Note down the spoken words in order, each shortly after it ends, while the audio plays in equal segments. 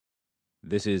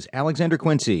This is Alexander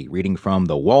Quincy reading from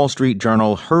the Wall Street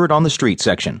Journal Heard on the Street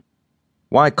section.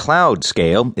 Why Cloud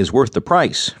Scale is Worth the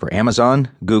Price for Amazon,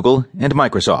 Google, and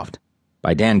Microsoft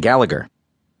by Dan Gallagher.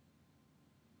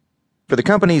 For the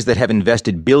companies that have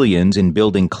invested billions in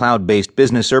building cloud-based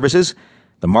business services,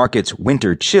 the market's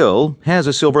winter chill has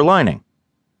a silver lining.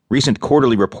 Recent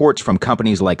quarterly reports from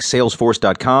companies like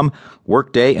Salesforce.com,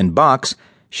 Workday, and Box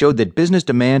showed that business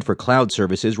demand for cloud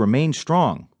services remained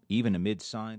strong, even amid signs